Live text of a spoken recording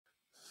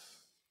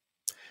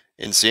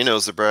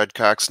Encino's the Brad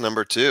Cox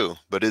 #2,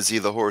 but is he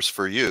the horse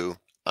for you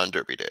on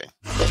Derby Day?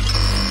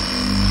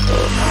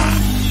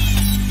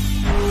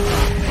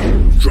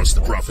 Trust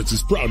the Profits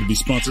is proud to be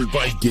sponsored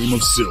by Game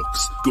of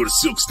Silks. Go to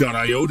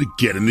silks.io to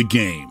get in the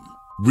game.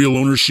 Real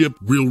ownership,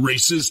 real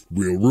races,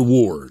 real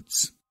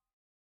rewards.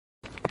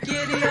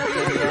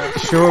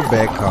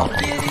 Surebet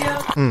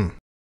Coffee.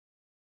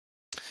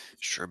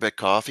 Surebet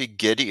Coffee,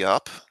 giddy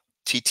up.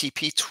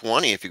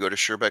 TTP20 if you go to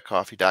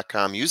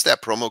surebetcoffee.com. Use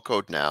that promo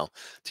code now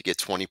to get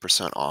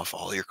 20% off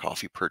all your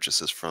coffee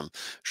purchases from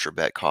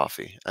Surebet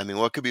Coffee. I mean,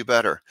 what could be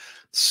better?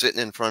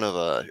 Sitting in front of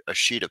a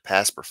sheet of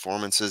past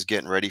performances,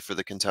 getting ready for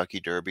the Kentucky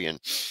Derby, and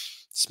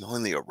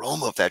smelling the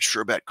aroma of that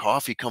Surebet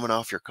coffee coming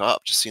off your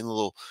cup. Just seeing the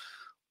little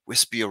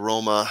wispy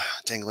aroma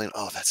dangling.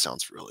 Oh, that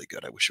sounds really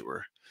good. I wish it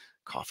were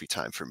coffee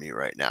time for me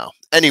right now.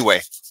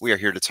 Anyway, we are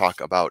here to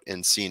talk about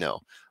Encino.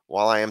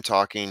 While I am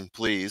talking,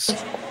 please...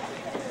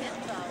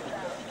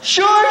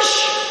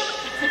 Shush!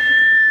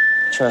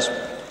 Trust me.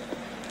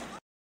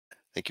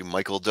 Thank you,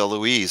 Michael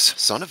DeLuise,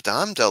 son of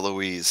Dom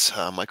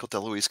DeLuise. Michael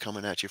DeLuise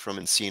coming at you from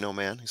Encino,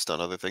 man. He's done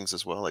other things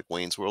as well, like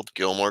Wayne's World,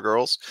 Gilmore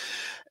Girls.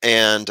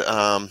 And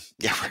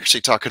yeah, we're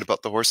actually talking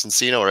about the horse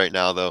Encino right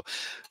now, though.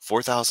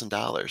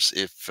 $4,000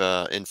 if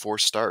in 4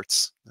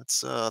 starts.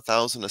 That's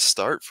 $1,000 a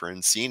start for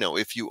Encino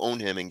if you own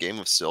him in Game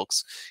of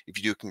Silks. If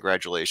you do,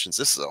 congratulations.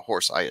 This is a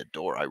horse I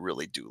adore. I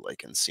really do like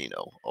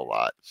Encino a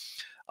lot.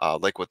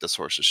 Like what this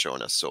horse has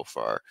shown us so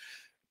far.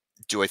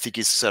 Do I think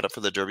he's set up for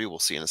the Derby? We'll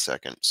see in a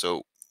second.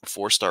 So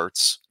 4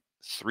 starts,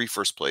 3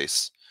 first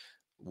place,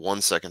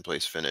 1 second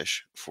place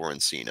finish for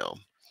Encino.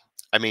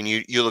 I mean,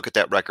 you look at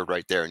that record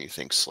right there and you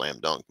think slam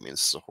dunk. I mean,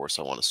 this is a horse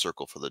I want to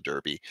circle for the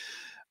Derby.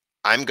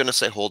 I'm going to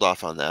say hold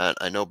off on that.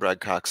 I know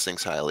Brad Cox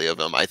thinks highly of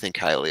him. I think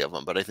highly of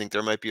him, but I think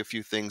there might be a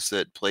few things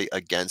that play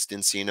against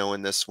Encino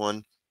in this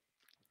one.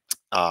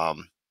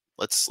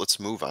 Let's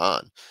move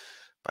on.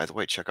 By the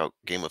way, check out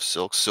Game of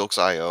Silks,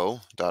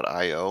 silks.io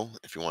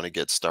if you want to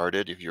get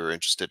started, if you're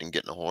interested in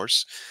getting a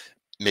horse.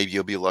 Maybe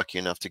you'll be lucky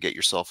enough to get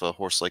yourself a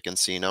horse like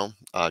Encino.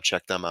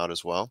 Check them out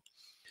as well.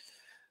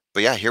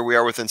 But yeah, here we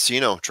are with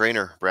Encino,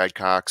 trainer Brad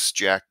Cox,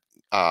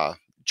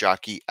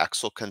 jockey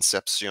Axel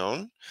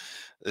Concepcion.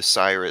 The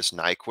sire is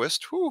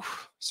Nyquist. Whew.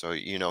 So,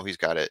 you know, he's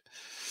got it.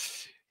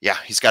 Yeah,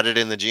 he's got it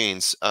in the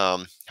genes.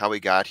 How he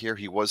got here,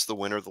 he was the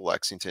winner of the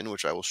Lexington,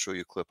 which I will show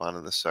you a clip on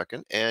in a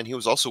second. And he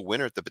was also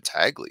winner at the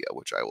Battaglia,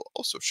 which I will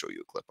also show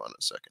you a clip on in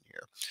a second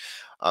here.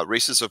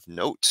 Races of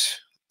note.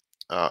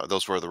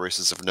 Those were the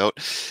races of note.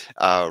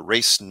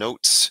 Race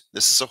notes.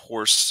 This is a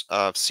horse.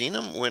 I've seen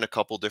him win a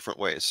couple different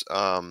ways.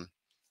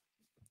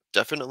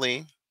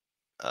 Definitely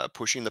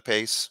pushing the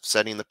pace,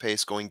 setting the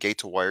pace, going gate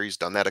to wire. He's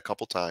done that a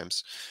couple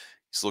times.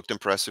 He's looked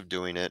impressive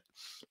doing it.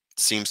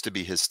 Seems to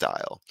be his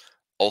style.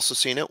 Also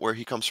seen it where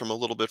he comes from a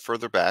little bit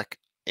further back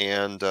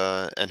and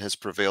has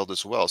prevailed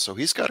as well. So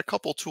he's got a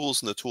couple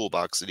tools in the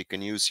toolbox that he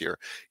can use here.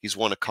 He's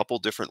won a couple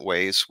different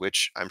ways,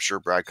 which I'm sure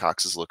Brad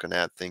Cox is looking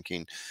at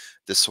thinking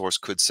this horse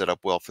could set up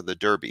well for the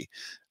Derby.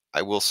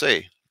 I will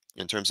say,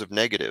 in terms of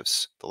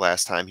negatives, the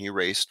last time he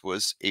raced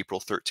was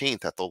April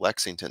 13th at the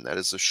Lexington. That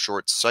is a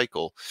short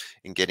cycle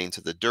in getting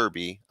to the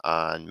Derby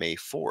on May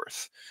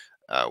 4th.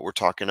 We're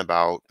talking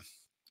about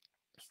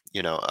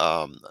 3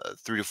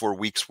 to 4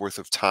 weeks worth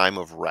of time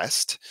of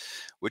rest,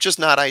 which is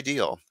not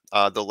ideal.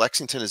 The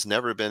Lexington has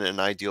never been an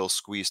ideal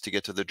squeeze to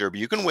get to the Derby.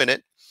 You can win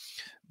it,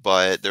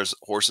 but there's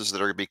horses that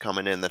are going to be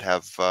coming in that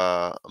have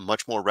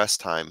much more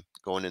rest time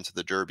going into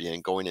the Derby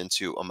and going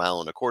into a 1.25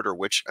 miles,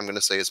 which I'm going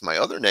to say is my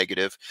other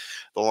negative.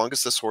 The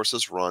longest this horse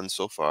has run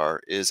so far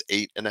is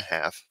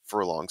 8.5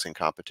 furlongs in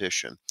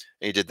competition.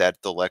 And he did that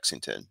at the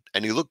Lexington,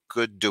 and he looked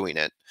good doing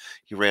it.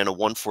 He ran a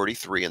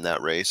 1:43 in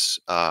that race,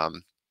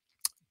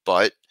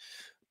 but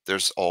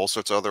there's all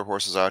sorts of other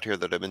horses out here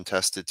that have been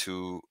tested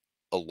to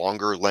a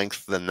longer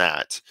length than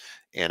that.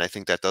 And I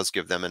think that does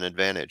give them an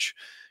advantage.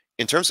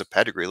 In terms of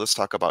pedigree, let's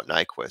talk about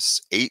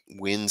Nyquist. 8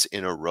 wins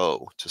in a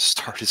row to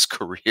start his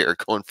career,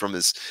 going from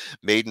his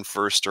maiden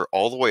firster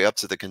all the way up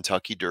to the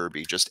Kentucky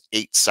Derby, just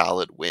 8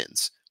 solid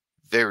wins.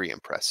 Very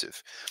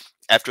impressive.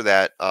 After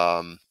that,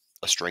 a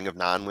string of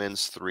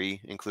non-wins,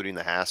 3, including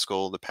the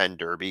Haskell, the Penn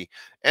Derby,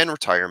 and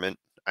retirement.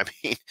 I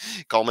mean,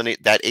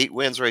 culminate that 8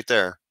 wins right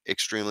there.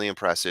 Extremely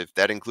impressive.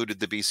 That included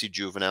the BC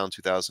Juvenile in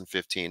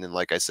 2015, and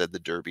like I said, the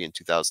Derby in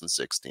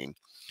 2016.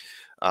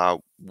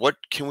 What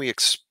can we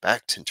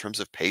expect in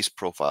terms of pace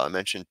profile? I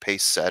mentioned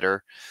pace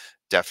setter,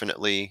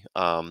 definitely,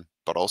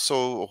 but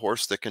also a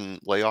horse that can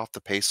lay off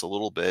the pace a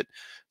little bit,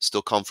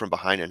 still come from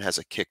behind and has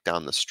a kick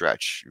down the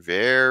stretch.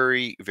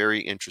 Very, very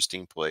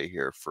interesting play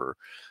here for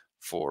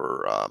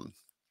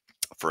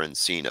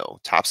Encino.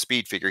 Top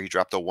speed figure, he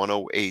dropped a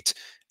 108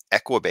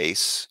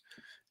 Equibase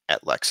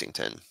at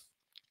Lexington.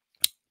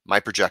 My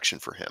projection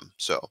for him.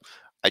 So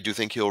I do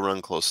think he'll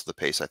run close to the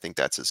pace. I think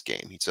that's his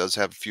game. He does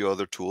have a few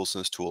other tools in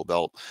his tool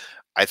belt.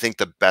 I think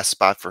the best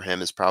spot for him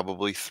is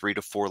probably 3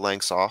 to 4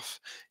 lengths off.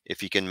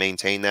 If he can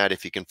maintain that,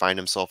 if he can find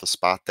himself a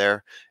spot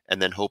there,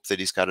 and then hope that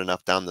he's got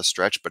enough down the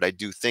stretch. But I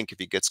do think if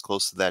he gets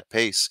close to that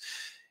pace,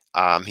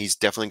 he's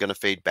definitely going to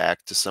fade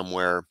back to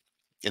somewhere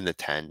in the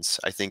tens.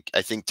 I think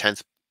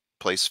 10th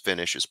place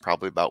finish is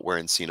probably about where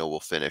Encino will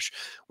finish,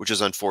 which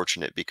is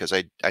unfortunate because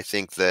I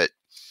think that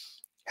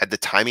had the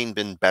timing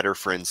been better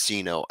for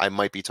Encino, I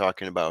might be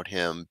talking about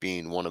him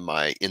being one of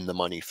my in the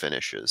money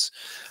finishes.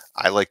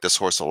 I like this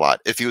horse a lot.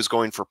 If he was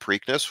going for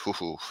Preakness,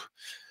 whoo,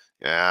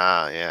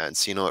 yeah,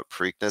 Encino at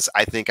Preakness.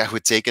 I think I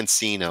would take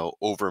Encino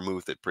over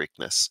Muth at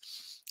Preakness.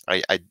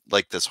 I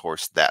like this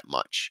horse that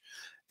much.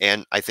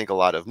 And I think a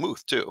lot of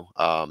Muth too.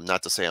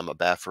 Not to say I'm a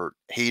Baffert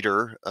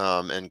hater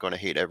and going to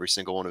hate every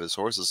single one of his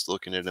horses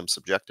looking at him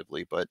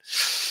subjectively, but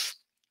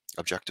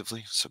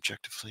objectively,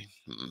 subjectively,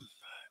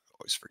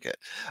 always forget.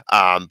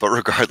 But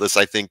regardless,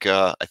 I think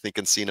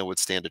Encino would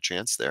stand a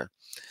chance there.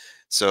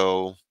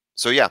 So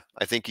so yeah,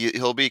 I think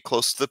he'll be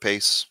close to the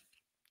pace,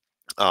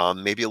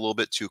 maybe a little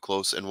bit too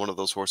close, and one of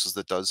those horses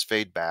that does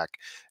fade back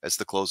as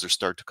the closers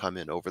start to come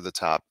in over the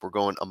top. We're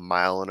going a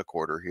mile and a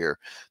quarter here.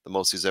 The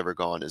most he's ever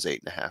gone is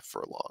 8.5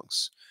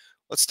 furlongs.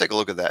 Let's take a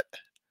look at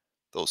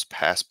those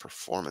past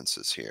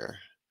performances here.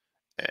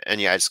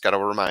 And yeah, I just got to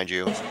remind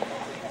you,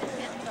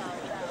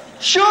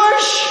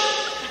 Shush!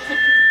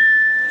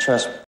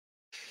 Trust me.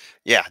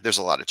 yeah, there's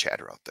a lot of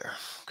chatter out there.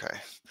 Okay.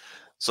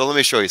 So let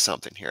me show you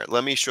something here.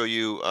 Let me show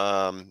you,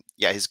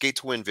 yeah, his gate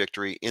to win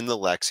victory in the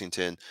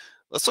Lexington.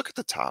 Let's look at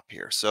the top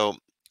here. So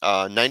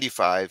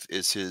 95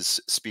 is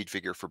his speed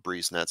figure for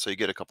BreezeNet. So you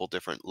get a couple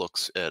different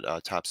looks at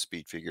top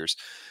speed figures.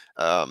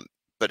 Um,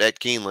 but at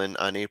Keeneland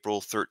on April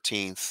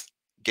 13th,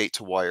 gate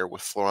to wire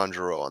with Florent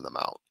Geroux on the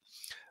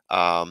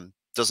mount.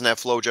 Doesn't have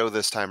Flojo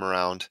this time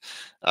around.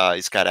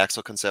 He's got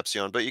Axel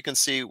Concepcion, but you can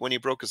see when he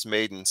broke his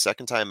maiden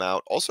second time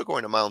out, also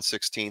going to mount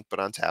 16th, but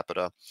on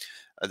Tapeta.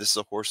 This is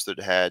a horse that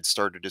had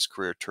started his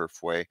career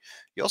Turfway.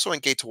 He also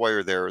went gate to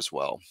wire there as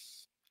well.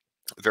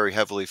 Very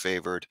heavily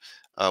favored,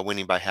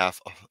 winning by half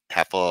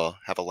a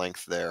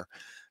length there.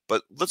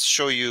 But let's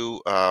show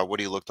you what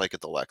he looked like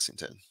at the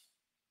Lexington.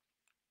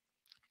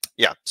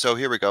 Yeah, so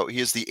here we go. He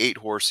is the 8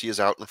 horse. He is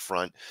out in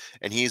front,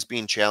 and he is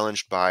being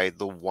challenged by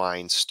the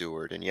Wine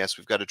Steward. And yes,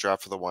 we've got a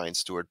drop for the Wine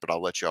Steward, but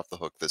I'll let you off the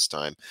hook this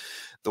time.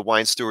 The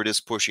Wine Steward is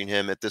pushing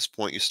him. At this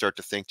point, you start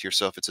to think to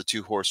yourself, it's a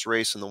 2-horse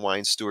race, and the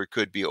Wine Steward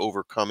could be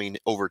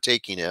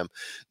overtaking him.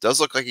 Does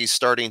look like he's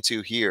starting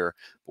to here.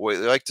 But what I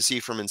like to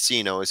see from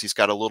Encino is he's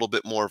got a little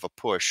bit more of a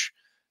push.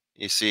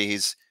 You see,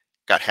 he's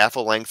got half a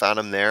length on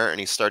him there, and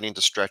he's starting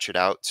to stretch it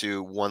out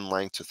to 1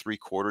 length to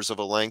 3/4 of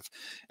a length.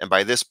 And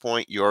by this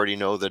point, you already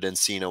know that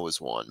Encino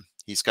is won.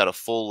 He's got a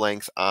full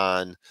length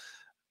on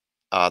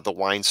the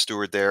Wine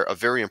Steward there, a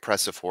very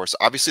impressive horse.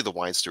 Obviously, the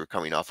Wine Steward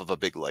coming off of a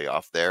big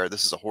layoff there.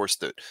 This is a horse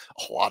that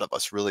a lot of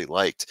us really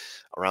liked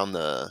around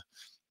the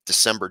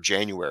December,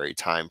 January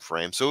time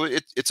frame. So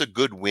it's a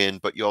good win,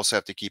 but you also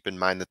have to keep in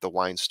mind that the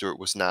Wine Steward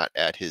was not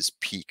at his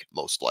peak,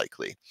 most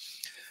likely.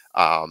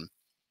 Um,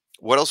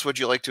 what else would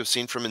you like to have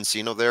seen from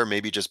Encino there?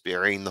 Maybe just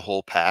burying the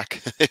whole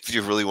pack. If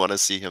you really want to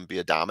see him be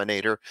a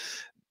dominator,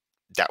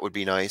 that would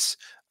be nice.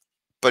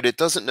 But it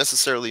doesn't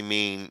necessarily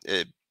mean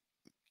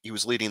he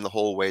was leading the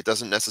whole way. It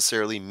doesn't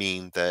necessarily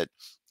mean that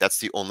that's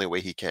the only way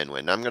he can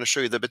win. Now, I'm going to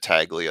show you the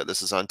Battaglia.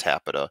 This is on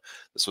Tapeta.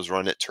 This was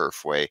run at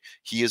Turfway.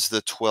 He is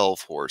the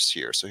 12 horse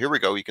here. So here we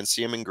go. You can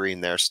see him in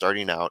green there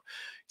starting out.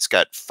 He's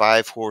got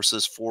 5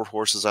 horses, 4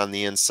 horses on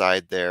the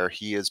inside there.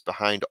 He is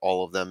behind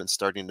all of them and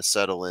starting to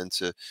settle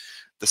into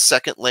the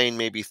second lane,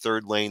 maybe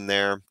third lane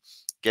there.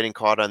 Getting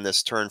caught on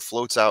this turn,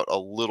 floats out a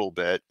little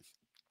bit.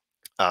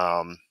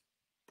 And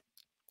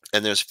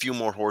there's a few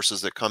more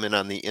horses that come in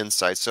on the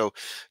inside. So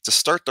to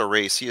start the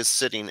race, he is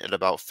sitting at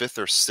about 5th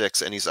or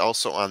 6th, and he's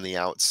also on the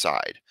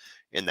outside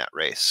in that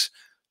race.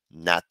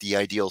 Not the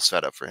ideal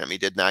setup for him. He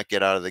did not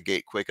get out of the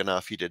gate quick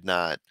enough. He did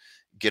not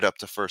get up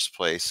to first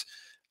place.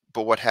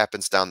 But what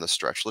happens down the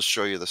stretch? Let's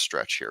show you the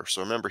stretch here.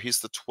 So remember, he's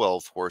the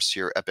 12 horse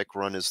here. Epic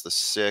Run is the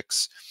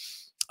 6.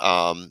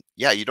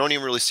 Yeah, you don't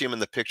even really see him in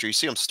the picture. You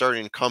see him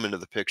starting to come into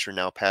the picture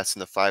now, passing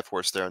the 5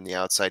 horse there on the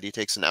outside. He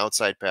takes an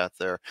outside path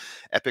there.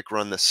 Epic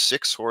Run, the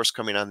 6 horse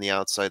coming on the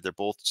outside. They're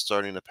both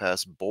starting to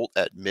pass Bolt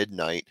at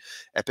midnight.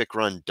 Epic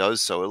Run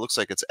does so. It looks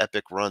like it's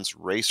Epic Run's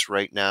race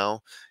right now.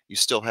 You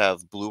still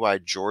have Blue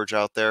Eyed George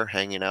out there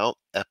hanging out.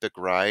 Epic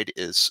Ride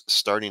is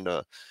starting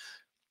to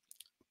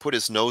put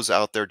his nose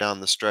out there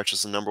down the stretch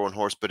as the number 1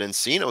 horse, but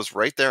Encino's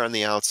right there on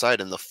the outside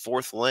in the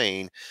 4th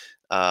lane,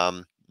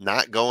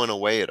 not going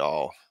away at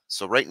all.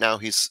 So right now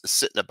he's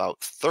sitting about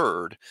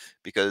 3rd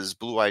because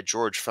Blue Eyed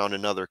George found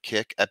another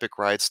kick. Epic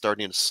Ride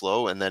starting to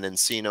slow, and then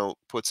Encino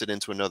puts it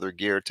into another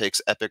gear,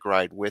 takes Epic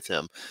Ride with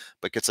him,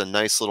 but gets a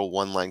nice little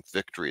 1-length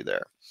victory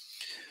there.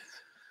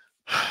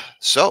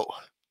 So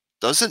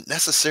doesn't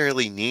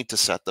necessarily need to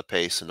set the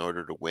pace in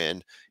order to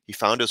win. He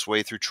found his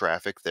way through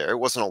traffic there. It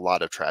wasn't a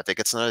lot of traffic.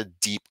 It's not a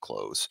deep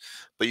close,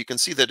 but you can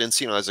see that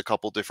Encino has a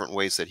couple different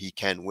ways that he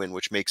can win,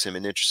 which makes him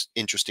an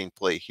interesting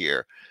play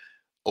here.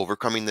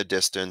 Overcoming the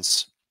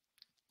distance,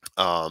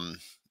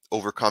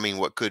 overcoming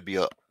what could be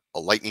a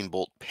lightning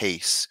bolt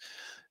pace,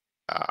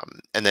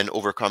 and then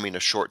overcoming a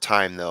short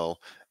time, though,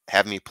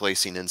 have me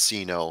placing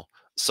Encino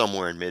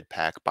somewhere in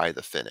mid-pack by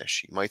the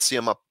finish. You might see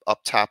him up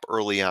top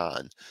early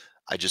on.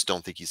 I just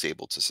don't think he's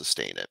able to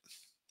sustain it.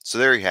 So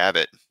there you have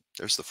it.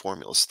 There's the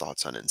formula's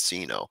thoughts on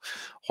Encino,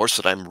 horse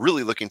that I'm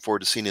really looking forward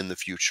to seeing in the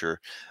future.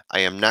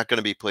 I am not going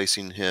to be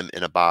placing him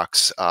in a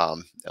box, at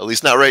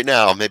least not right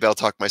now. Maybe I'll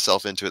talk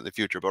myself into it in the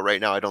future, but right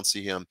now I don't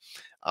see him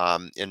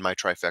in my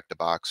trifecta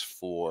box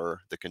for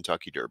the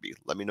Kentucky Derby.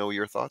 Let me know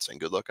your thoughts and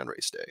good luck on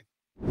race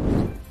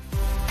day.